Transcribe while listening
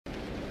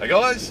Hey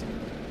guys,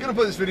 I'm going to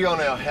put this video on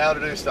our how to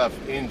do stuff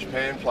in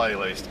Japan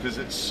playlist because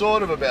it's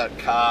sort of about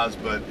cars,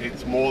 but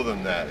it's more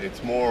than that.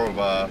 It's more of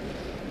a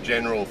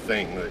general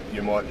thing that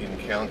you might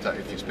encounter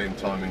if you spend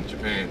time in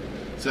Japan.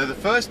 So the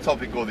first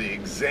topic or the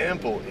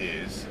example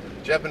is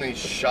Japanese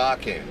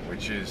Shakken,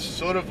 which is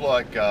sort of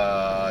like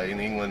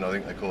in England I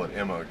think they call it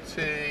MOT,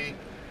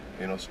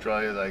 in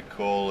Australia they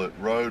call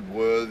it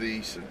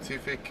roadworthy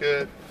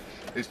certificate.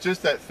 It's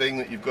just that thing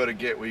that you've got to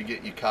get where you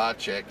get your car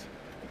checked.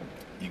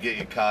 You get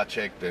your car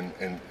checked and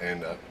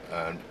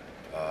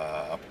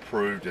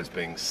approved as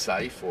being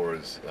safe, or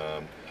as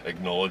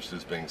acknowledged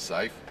as being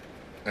safe.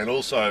 And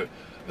also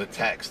the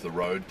tax, the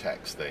road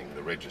tax thing,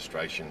 the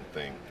registration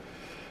thing.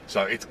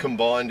 So it's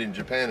combined in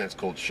Japan. It's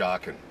called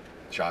Shakken,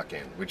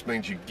 which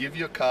means you give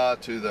your car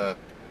to the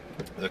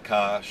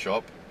car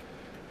shop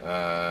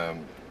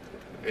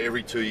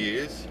every 2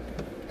 years,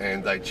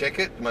 and they check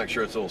it to make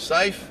sure it's all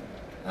safe.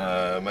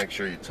 Make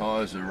sure your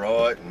tyres are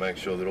right, and make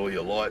sure that all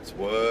your lights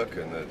work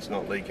and that it's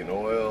not leaking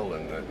oil,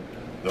 and that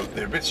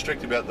they're a bit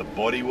strict about the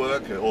body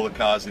work. All the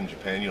cars in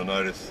Japan, you'll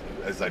notice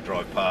as they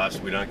drive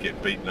past, we don't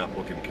get beaten up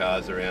looking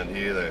cars around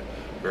here. They're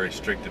very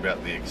strict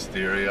about the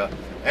exterior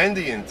and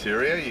the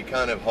interior. You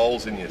can't have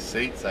holes in your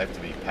seats, they have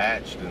to be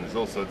patched, and there's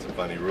all sorts of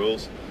funny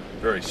rules.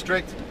 Very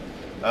strict.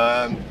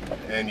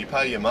 And you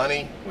pay your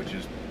money, which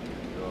is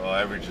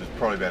average is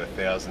probably about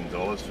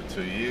 $1,000 for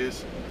 2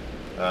 years.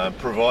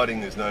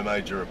 Providing there's no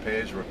major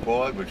repairs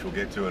required, which we'll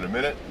get to in a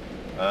minute,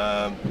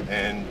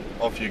 and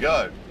off you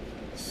go.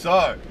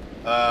 So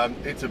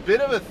it's a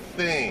bit of a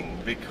thing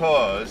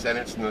because, and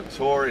it's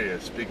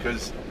notorious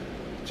because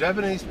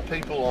Japanese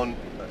people,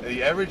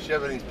 the average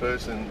Japanese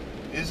person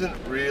isn't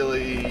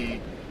really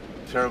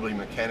terribly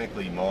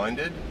mechanically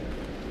minded,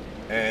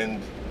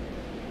 and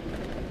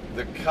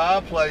the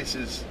car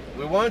places,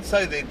 we won't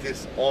say they're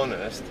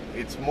dishonest,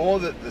 it's more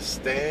that the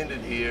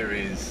standard here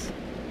is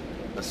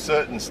a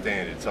certain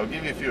standard. So I'll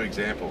give you a few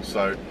examples.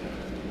 So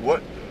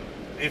what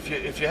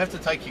if you have to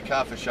take your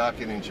car for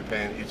Shakken in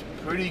Japan, it's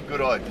a pretty good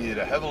idea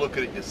to have a look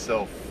at it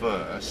yourself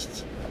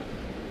first,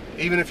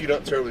 even if you're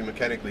not terribly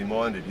mechanically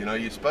minded. You know,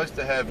 you're supposed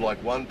to have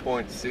like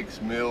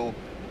 1.6 mil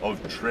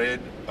of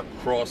tread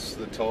across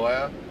the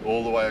tyre,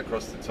 all the way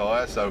across the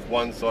tyre. So if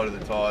one side of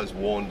the tyre is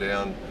worn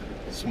down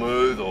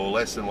smooth or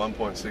less than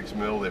 1.6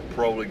 mil, they're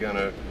probably going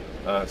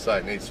to say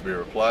it needs to be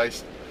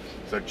replaced.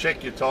 So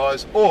check your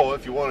tyres, or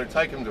if you want to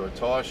take them to a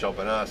tyre shop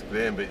and ask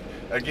them. But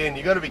again,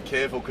 you've got to be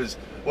careful because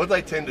what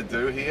they tend to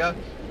do here,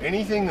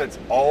 anything that's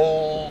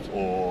old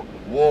or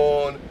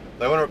worn,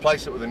 they want to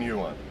replace it with a new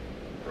one,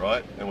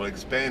 right? And we'll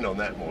expand on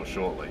that more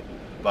shortly.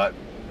 But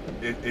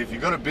if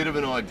you've got a bit of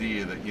an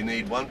idea that you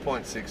need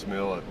 1.6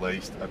 mil at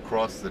least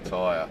across the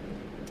tyre,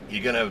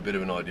 you're going to have a bit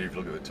of an idea if you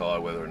look at the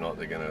tyre whether or not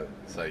they're going to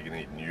say you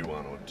need a new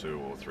one or two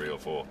or three or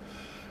four.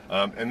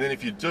 And then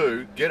if you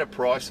do, get a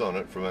price on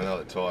it from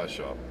another tyre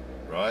shop.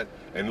 Right?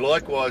 And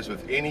likewise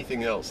with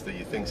anything else that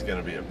you think is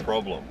going to be a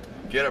problem,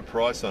 get a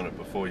price on it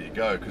before you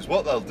go, because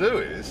what they'll do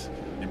is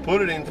you put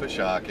it in for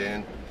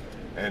Shakken,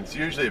 and it's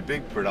usually a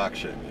big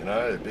production, you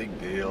know, a big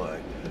deal.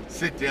 They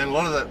sit down. A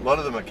lot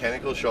of the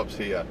mechanical shops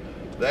here,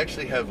 they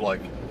actually have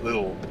like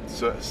little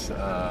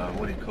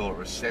what do you call it,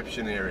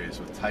 reception areas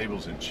with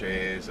tables and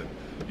chairs, and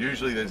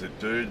usually there's a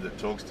dude that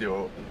talks to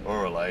you,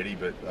 or a lady,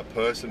 but a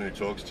person who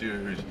talks to you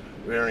who's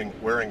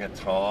wearing a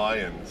tie,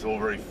 and it's all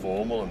very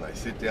formal, and they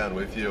sit down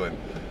with you, and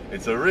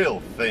it's a real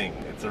thing.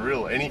 It's a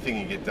real, anything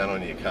you get done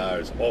on your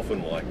car is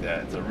often like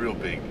that. It's a real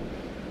big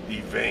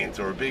event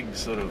or a big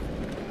sort of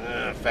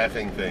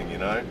faffing thing, you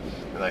know.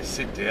 And they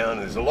sit down,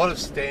 and there's a lot of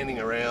standing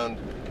around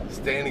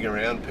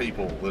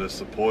people that are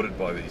supported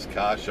by these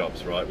car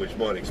shops, right, which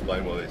might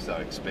explain why they're so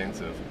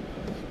expensive.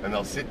 And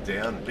they'll sit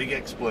down, big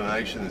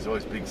explanation, there's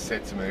always big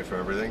sets in there for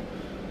everything.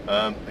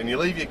 And you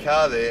leave your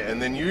car there,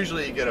 and then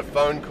usually you get a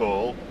phone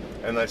call,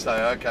 and they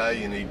say, okay,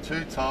 you need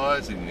 2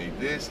 tyres, you need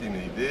this, you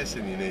need this,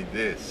 and you need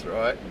this,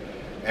 right?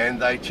 And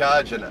they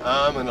charge an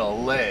arm and a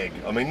leg.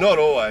 I mean, not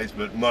always,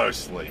 but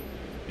mostly.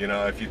 You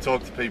know, if you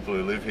talk to people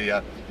who live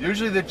here,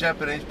 usually the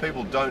Japanese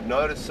people don't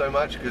notice so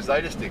much because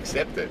they just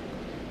accept it.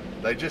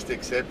 They just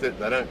accept it,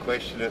 they don't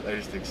question it, they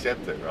just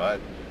accept it, right?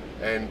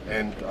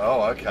 And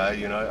oh, okay,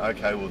 you know,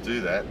 okay, we'll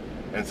do that.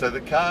 And so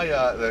the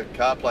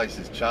car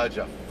places charge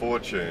a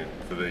fortune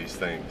for these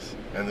things,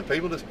 and the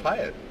people just pay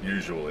it,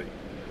 usually.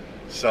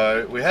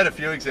 So we had a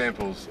few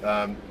examples.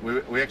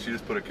 We actually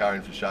just put a car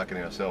in for Shakken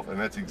ourselves, and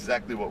that's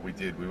exactly what we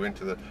did. We went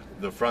to the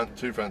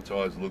two front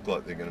tyres look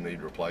like they're going to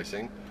need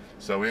replacing.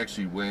 So we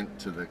actually went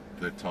to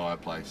the tyre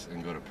place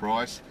and got a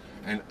price,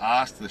 and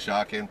asked the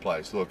Shakken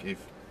place, look,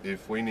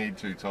 if we need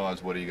 2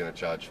 tyres, what are you going to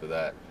charge for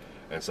that?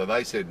 And so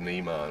they said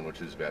Niman, which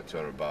is about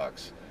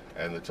 $200,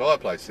 and the tyre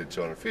place said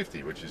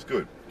 $250, which is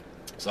good.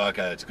 So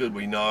okay, it's good.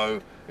 We know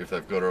if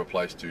they've got to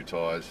replace 2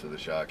 tyres for the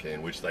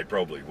Shakken, which they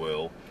probably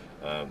will.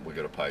 We've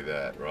got to pay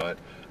that, right?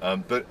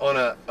 But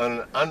on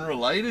an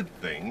unrelated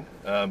thing,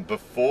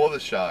 before the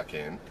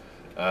Shakken,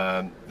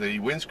 the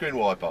windscreen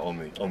wiper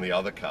on the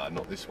other car,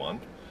 not this one,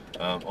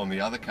 on the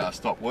other car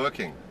stopped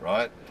working,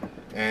 right?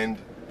 And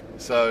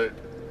so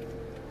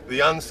the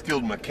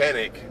unskilled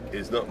mechanic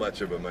is not much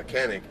of a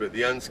mechanic, but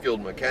the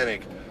unskilled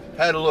mechanic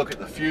had a look at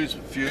the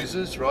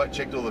fuses, right?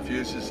 Checked all the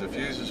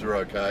fuses were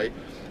okay,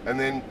 and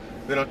then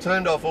I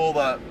turned off all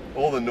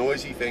the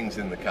noisy things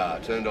in the car,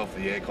 turned off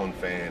the aircon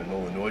fan and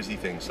all the noisy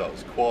things so it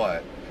was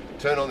quiet,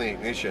 turned on the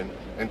ignition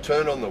and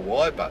turned on the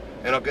wiper,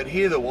 and I could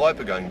hear the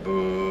wiper going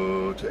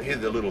boo, to hear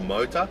the little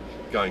motor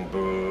going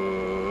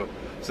boo.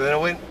 So then I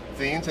went to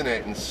the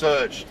internet and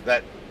searched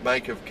that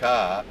make of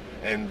car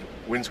and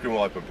windscreen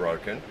wiper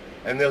broken,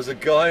 and there was a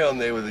guy on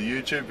there with a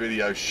YouTube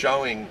video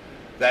showing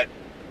that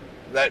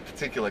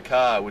particular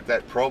car with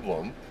that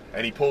problem,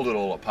 and he pulled it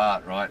all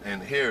apart, right?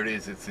 And here it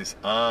is, it's this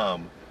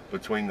arm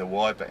between the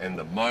wiper and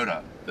the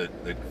motor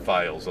that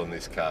fails on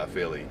this car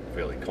fairly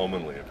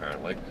commonly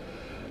apparently.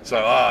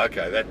 So,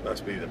 okay, that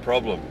must be the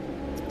problem.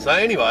 So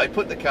anyway,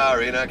 put the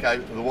car in, okay,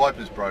 the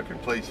wiper's broken,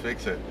 please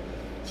fix it.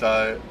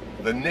 So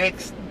the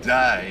next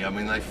day, I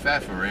mean, they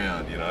faff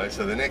around, you know,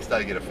 so the next day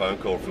I get a phone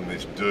call from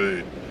this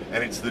dude,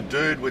 and it's the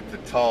dude with the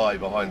tie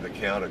behind the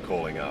counter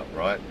calling up,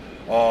 right?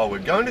 Oh, we're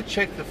going to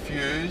check the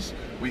fuse.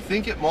 We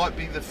think it might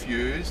be the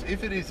fuse.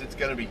 If it is, it's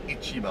going to be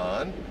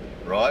Ichiman,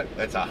 right?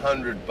 That's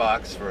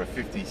 $100 for a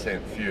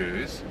 50-cent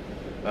fuse.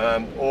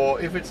 Or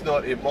if it's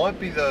not, it might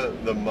be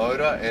the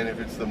motor, and if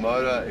it's the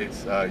motor,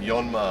 it's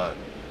Yonman,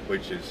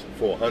 which is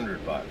 $400,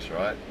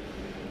 right?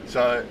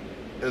 So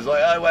it was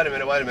like, oh, wait a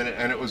minute,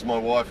 and it was my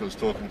wife who was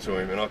talking to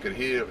him, and I could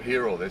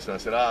hear all this, and I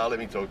said, let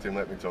me talk to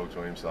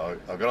him. So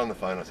I got on the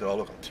phone, I said, oh,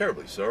 look, I'm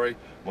terribly sorry.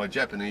 My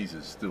Japanese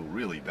is still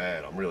really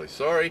bad. I'm really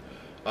sorry.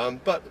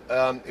 But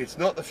it's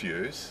not the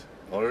fuse.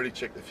 I already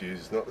checked the fuse.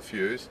 It's not the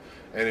fuse.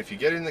 And if you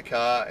get in the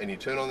car and you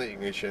turn on the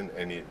ignition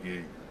and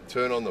you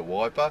turn on the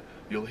wiper,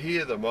 you'll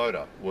hear the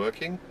motor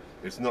working.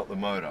 It's not the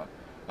motor.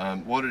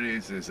 What it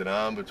is an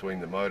arm between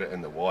the motor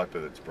and the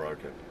wiper that's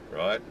broken,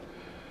 right?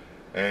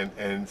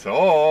 And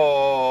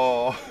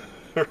so,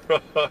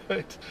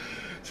 right.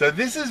 So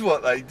this is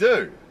what they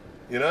do.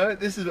 You know,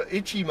 this is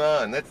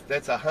Ichiman.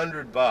 That's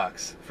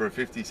 $100 for a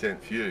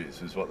 50-cent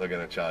fuse is what they're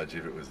going to charge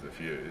if it was the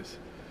fuse.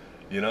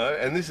 You know,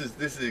 and this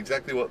is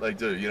exactly what they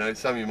do. You know,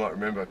 some of you might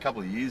remember a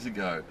couple of years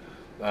ago,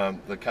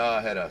 the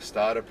car had a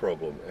starter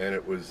problem, and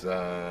it was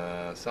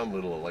some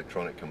little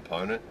electronic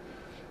component,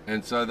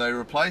 and so they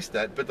replaced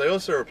that, but they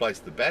also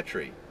replaced the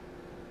battery.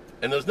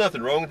 And there was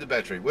nothing wrong with the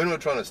battery. When we were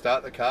trying to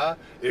start the car,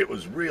 it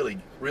was really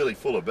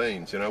full of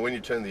beans. You know, when you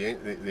turn the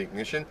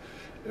ignition,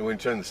 and when you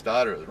turn the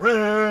starter, it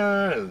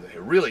was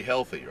really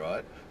healthy,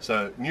 right?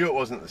 So knew it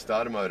wasn't the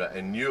starter motor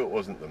and knew it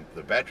wasn't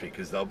the battery,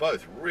 because they were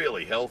both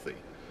really healthy.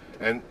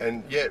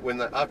 And yet,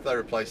 after they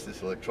replaced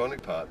this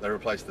electronic part, they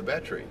replaced the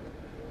battery.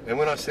 And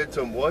when I said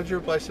to them, why'd you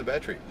replace the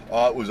battery?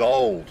 Oh, it was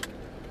old,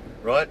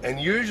 right? And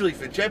usually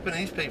for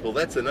Japanese people,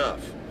 that's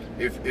enough.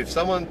 If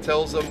someone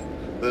tells them,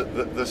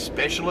 the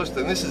specialist,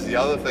 and this is the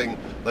other thing,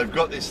 they've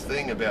got this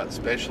thing about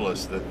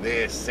specialists that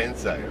they're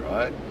sensei,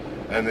 right?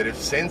 And that if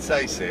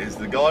sensei says,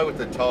 the guy with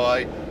the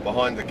tie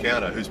behind the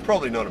counter, who's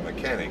probably not a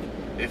mechanic,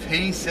 if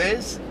he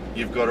says,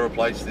 you've got to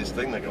replace this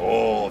thing, they go,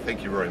 oh,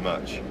 thank you very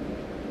much,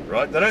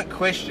 right? They don't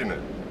question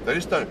it. They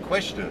just don't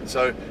question it.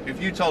 So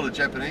if you told a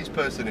Japanese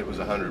person it was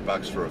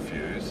 $100 for a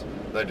fuse,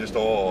 they just,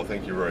 oh,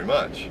 thank you very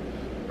much,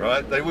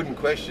 right? They wouldn't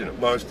question it,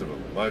 most of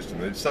them.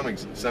 There's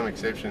some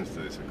exceptions to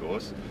this, of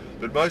course,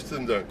 but most of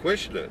them don't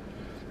question it,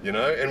 you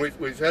know. And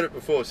we've had it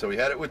before. So we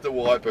had it with the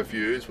wiper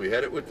fuse, we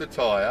had it with the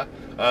tyre.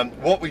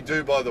 What we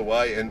do, by the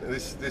way, and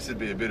this would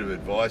be a bit of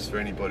advice for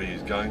anybody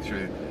who's going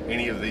through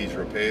any of these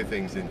repair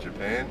things in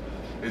Japan,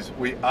 is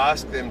we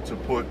ask them to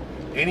put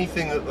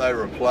anything that they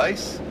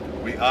replace,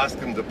 we ask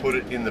them to put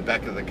it in the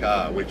back of the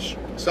car, which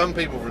some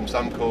people from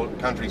some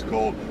countries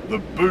call the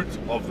boot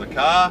of the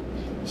car.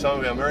 Some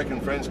of our American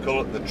friends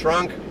call it the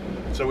trunk.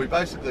 So we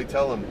basically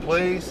tell them,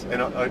 please,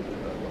 and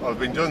I've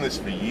been doing this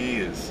for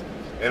years,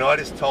 and I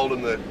just told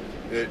them that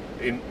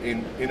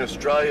in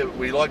Australia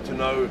we like to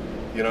know,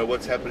 you know,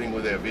 what's happening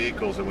with our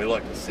vehicles, and we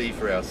like to see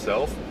for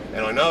ourselves.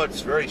 And I know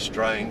it's very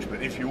strange,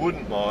 but if you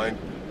wouldn't mind,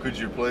 could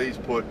you please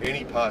put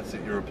any parts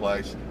that you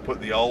replace,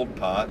 put the old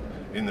part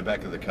in the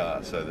back of the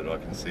car so that I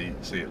can see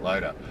it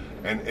later.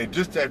 And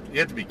you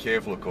have to be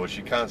careful, of course.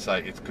 You can't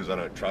say it's because I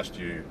don't trust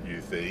you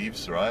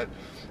thieves, right?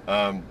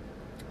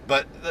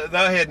 But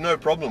they had no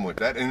problem with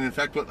that, and in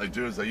fact what they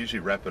do is they usually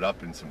wrap it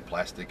up in some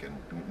plastic and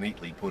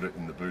neatly put it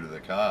in the boot of the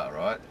car,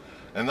 right?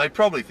 And they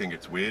probably think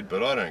it's weird,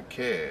 but I don't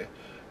care,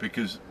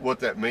 because what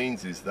that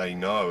means is they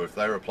know if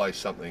they replace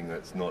something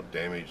that's not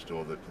damaged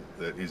or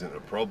that isn't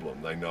a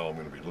problem, they know I'm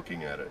going to be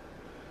looking at it,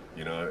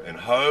 you know, and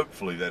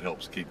hopefully that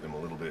helps keep them a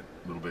little bit,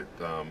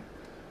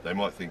 they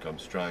might think I'm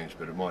strange,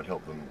 but it might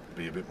help them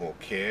be a bit more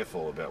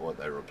careful about what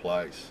they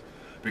replace.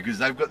 Because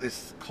they've got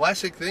this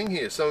classic thing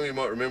here. Some of you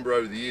might remember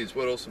over the years.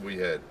 What else have we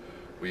had?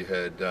 We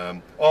had,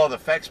 the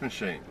fax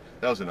machine.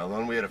 That was another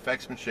one. We had a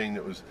fax machine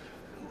that was,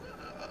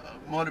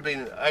 might have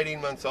been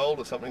 18 months old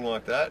or something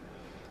like that.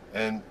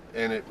 And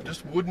it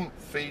just wouldn't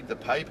feed the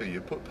paper. You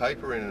put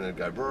paper in and it'd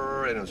go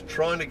brrr, and it was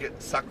trying to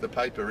suck the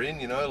paper in,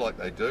 you know, like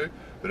they do,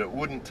 but it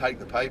wouldn't take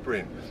the paper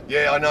in.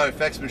 Yeah, I know,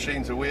 fax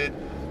machines are weird.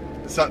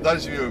 So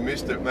those of you who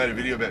missed it, made a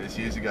video about this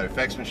years ago.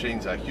 Fax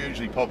machines are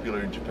hugely popular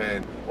in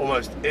Japan.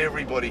 Almost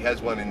everybody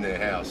has one in their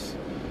house.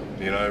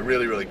 You know,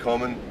 really, really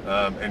common,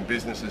 and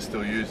businesses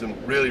still use them.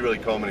 Really, really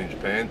common in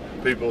Japan.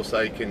 People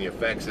say, can you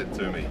fax it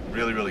to me?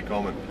 Really, really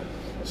common.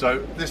 So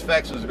this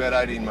fax was about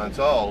 18 months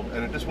old,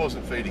 and it just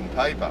wasn't feeding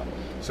paper.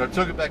 So I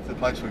took it back to the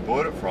place we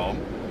bought it from,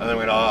 and they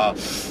went,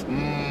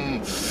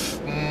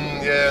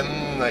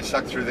 they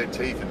suck through their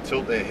teeth and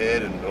tilt their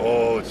head, and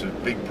oh, it's a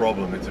big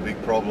problem, it's a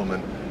big problem.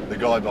 And the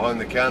guy behind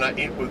the counter,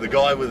 the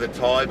guy with a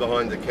tie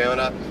behind the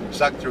counter,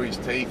 sucked through his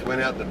teeth,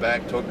 went out the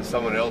back, talked to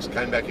someone else,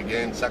 came back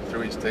again, sucked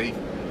through his teeth,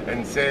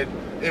 and said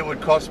it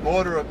would cost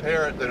more to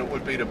repair it than it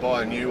would be to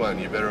buy a new one.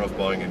 You're better off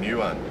buying a new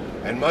one.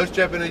 And most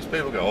Japanese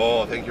people go,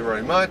 oh, thank you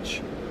very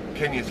much.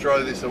 Can you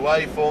throw this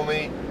away for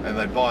me? And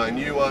they'd buy a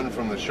new one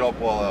from the shop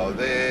while they were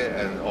there,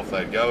 and off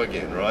they'd go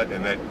again, right?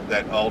 And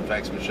that old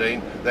fax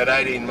machine, that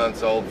 18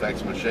 months old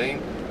fax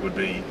machine, would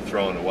be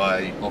thrown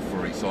away, off for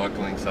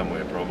recycling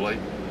somewhere probably.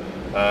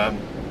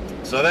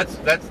 So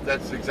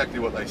that's exactly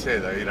what they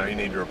said. You know, you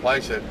need to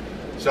replace it.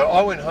 So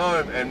I went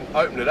home and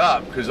opened it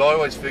up, because I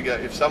always figure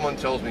if someone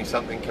tells me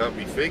something can't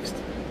be fixed,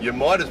 you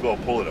might as well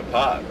pull it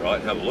apart,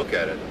 right? Have a look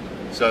at it.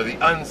 So the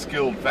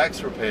unskilled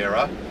fax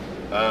repairer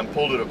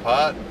pulled it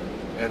apart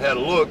and had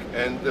a look,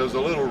 and there was a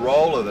little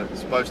roller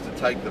that's supposed to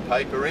take the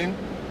paper in,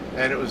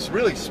 and it was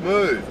really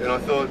smooth. And I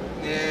thought,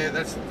 yeah,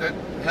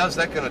 how's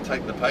that going to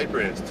take the paper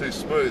in? It's too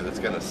smooth, it's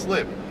going to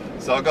slip.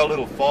 So I got a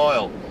little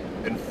file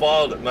and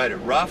filed it, made it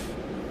rough,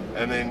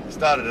 and then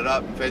started it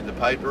up and fed the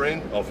paper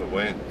in. Off it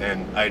went,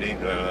 and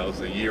that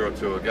was a year or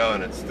two ago,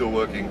 and it's still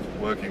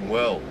working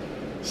well.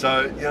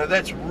 So, you know,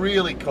 that's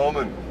really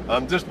common.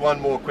 Just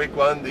one more quick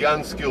one. The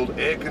unskilled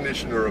air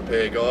conditioner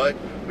repair guy.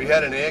 We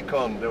had an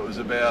aircon that was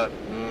about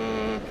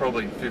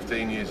probably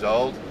 15 years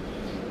old,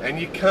 and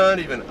you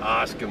can't even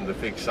ask them to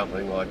fix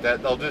something like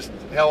that. They'll just,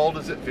 how old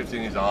is it?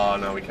 15 years. Oh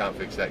no, we can't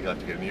fix that. You'll have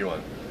to get a new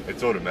one.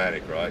 It's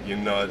automatic, right? You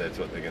know that's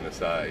what they're going to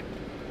say.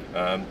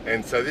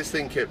 And so this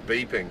thing kept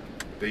beeping.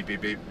 Beep,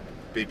 beep, beep,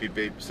 beep, beep,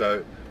 beep.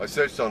 So I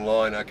searched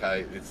online,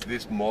 okay, it's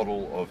this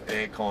model of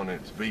aircon, and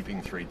it's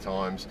beeping 3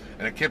 times,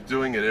 and it kept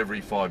doing it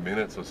every 5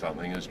 minutes or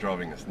something. It was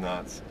driving us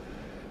nuts.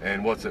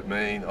 And what's it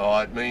mean? Oh,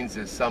 it means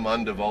there's some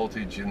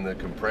undervoltage in the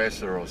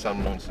compressor or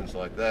some nonsense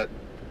like that.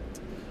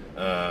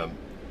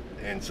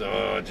 And so,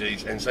 oh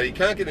geez, and so you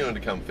can't get anyone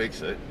to come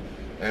fix it.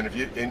 And if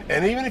you,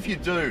 and even if you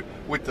do,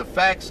 with the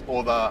fax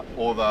or the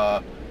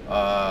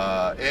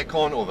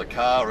aircon or the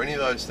car or any of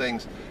those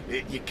things,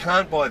 you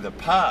can't buy the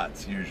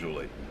parts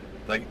usually.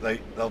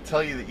 They'll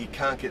tell you that you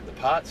can't get the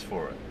parts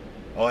for it.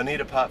 Oh, I need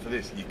a part for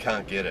this. You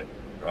can't get it,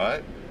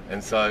 right?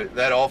 And so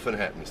that often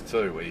happens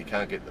too, where you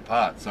can't get the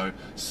part. So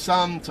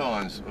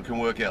sometimes it can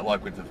work out,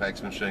 like with the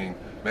fax machine,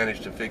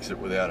 manage to fix it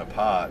without a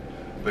part.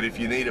 But if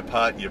you need a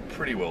part, you're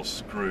pretty well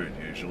screwed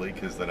usually,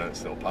 because they don't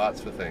sell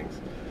parts for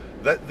things.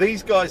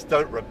 These guys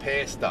don't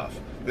repair stuff.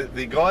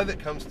 The guy that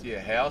comes to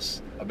your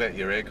house about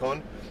your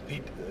aircon,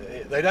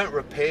 they don't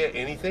repair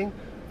anything.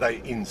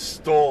 They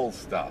install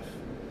stuff.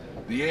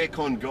 The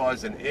aircon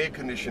guy's an air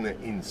conditioner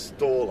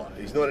installer.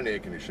 He's not an air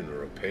conditioner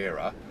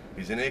repairer.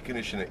 He's an air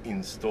conditioner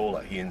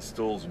installer. He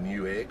installs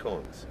new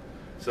aircons.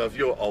 So if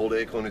your old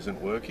aircon isn't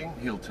working,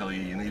 he'll tell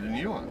you need a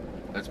new one.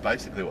 That's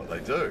basically what they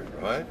do,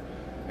 right?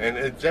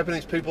 And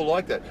Japanese people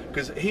like that,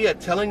 because here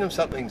telling them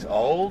something's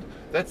old,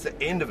 that's the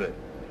end of it.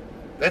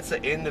 That's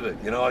the end of it.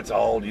 You know, it's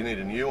old, you need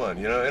a new one,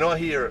 you know. And I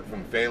hear it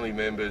from family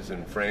members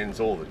and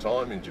friends all the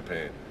time in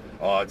Japan.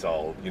 Oh, it's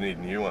old, you need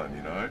a new one,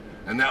 you know.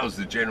 And that was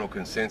the general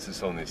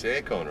consensus on this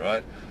aircon,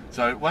 right?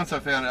 So once I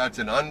found out it's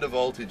an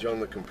undervoltage on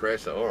the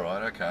compressor, all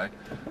right, okay.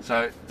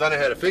 So don't know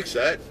how to fix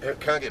that,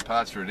 can't get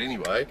parts for it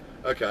anyway.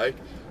 Okay,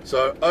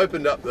 so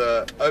opened up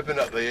the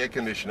air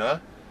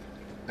conditioner,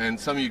 and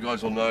some of you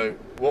guys will know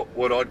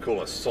what I'd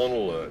call a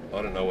sonalert.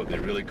 I don't know what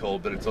they're really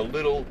called, but it's a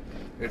little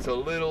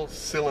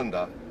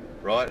cylinder,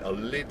 right? A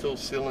little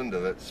cylinder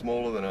that's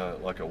smaller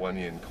than like a 1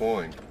 yen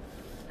coin.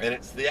 And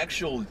it's the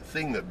actual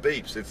thing that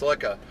beeps. It's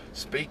like a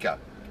speaker.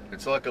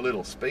 It's like a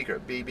little speaker,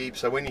 beep beep.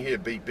 So when you hear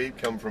beep beep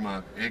come from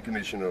an air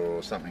conditioner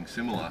or something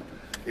similar,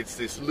 it's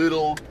this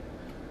little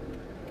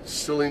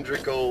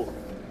cylindrical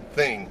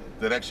thing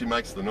that actually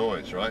makes the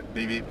noise, right?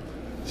 Beep beep.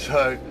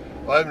 So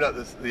I opened up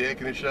the air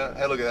conditioner,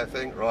 had a look at that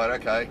thing, right,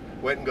 okay.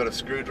 Went and got a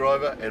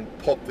screwdriver and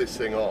popped this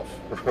thing off,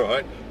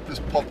 right?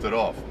 Just popped it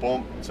off,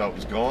 boom, so it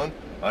was gone.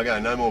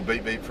 Okay, no more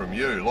beep beep from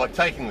you. Like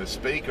taking the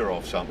speaker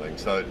off something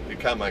so it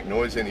can't make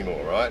noise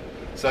anymore, right?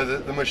 So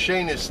the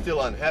machine is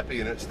still unhappy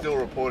and it's still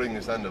reporting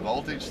this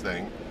undervoltage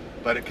thing,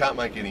 but it can't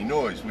make any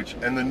noise,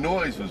 and the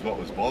noise was what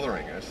was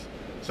bothering us.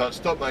 So it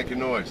stopped making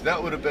noise.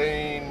 That would have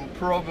been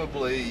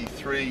probably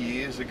 3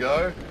 years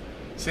ago.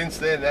 Since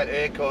then, that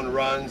aircon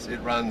runs,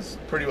 it runs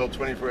pretty well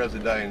 24 hours a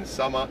day in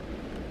summer,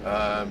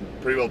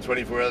 pretty well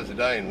 24 hours a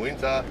day in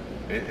winter.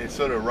 It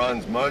sort of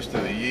runs most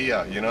of the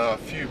year, you know, a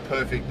few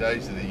perfect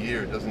days of the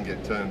year it doesn't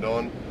get turned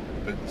on.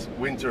 but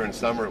winter and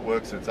summer it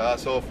works its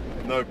ass off,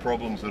 no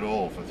problems at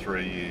all for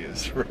 3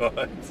 years,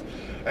 right?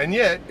 And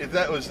yet, if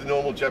that was the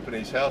normal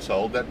Japanese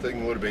household, that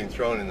thing would have been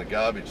thrown in the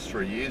garbage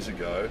 3 years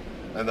ago,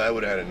 and they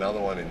would have had another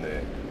one in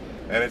there.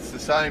 And it's the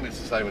same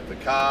with the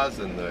cars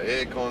and the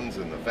air cons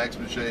and the fax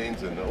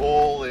machines and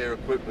all their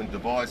equipment,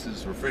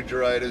 devices,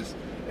 refrigerators,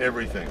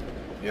 everything,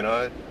 you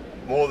know.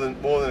 More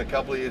than a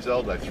couple of years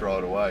old, they throw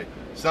it away.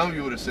 Some of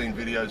you would have seen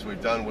videos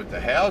we've done with the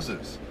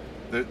houses.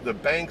 The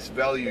banks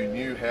value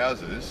new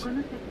houses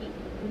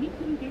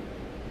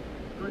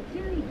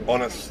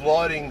on a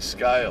sliding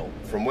scale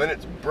from when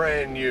it's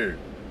brand new.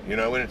 You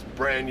know, when it's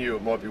brand new,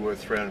 it might be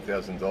worth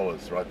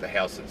 $300,000, right? The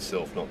house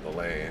itself, not the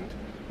land,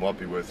 might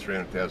be worth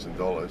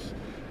 $300,000.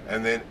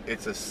 And then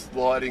it's a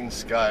sliding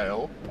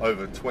scale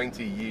over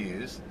 20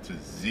 years to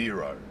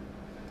zero.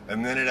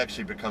 And then it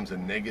actually becomes a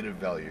negative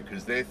value,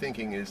 because their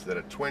thinking is that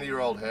a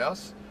 20-year-old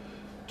house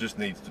just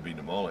needs to be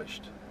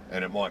demolished,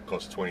 and it might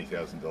cost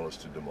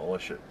 $20,000 to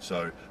demolish it.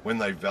 So when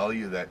they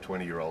value that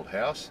 20-year-old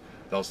house,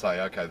 they'll say,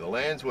 okay, the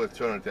land's worth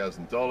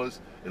 $200,000,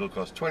 it'll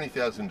cost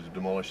 $20,000 to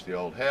demolish the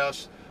old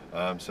house,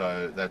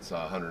 so that's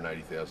a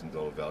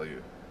 $180,000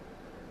 value.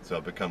 So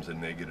it becomes a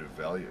negative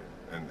value,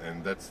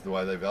 and that's the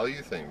way they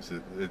value things.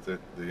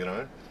 You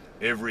know,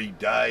 every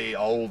day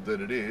old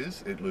that it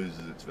is, it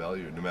loses its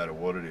value, no matter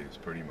what it is,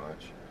 pretty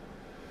much.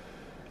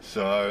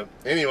 So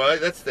anyway,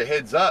 that's the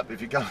heads up.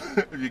 If you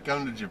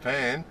come to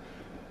Japan,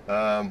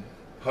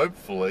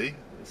 hopefully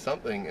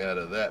something out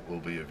of that will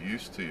be of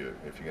use to you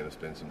if you're going to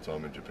spend some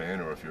time in Japan,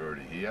 or if you're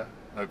already here.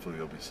 Hopefully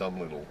there'll be some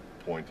little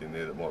point in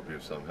there that might be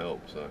of some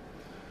help. So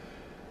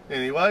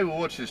anyway, we'll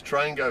watch this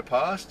train go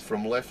past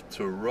from left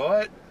to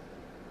right,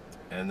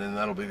 and then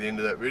that'll be the end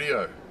of that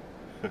video.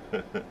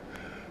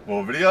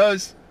 More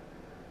videos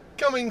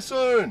coming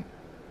soon.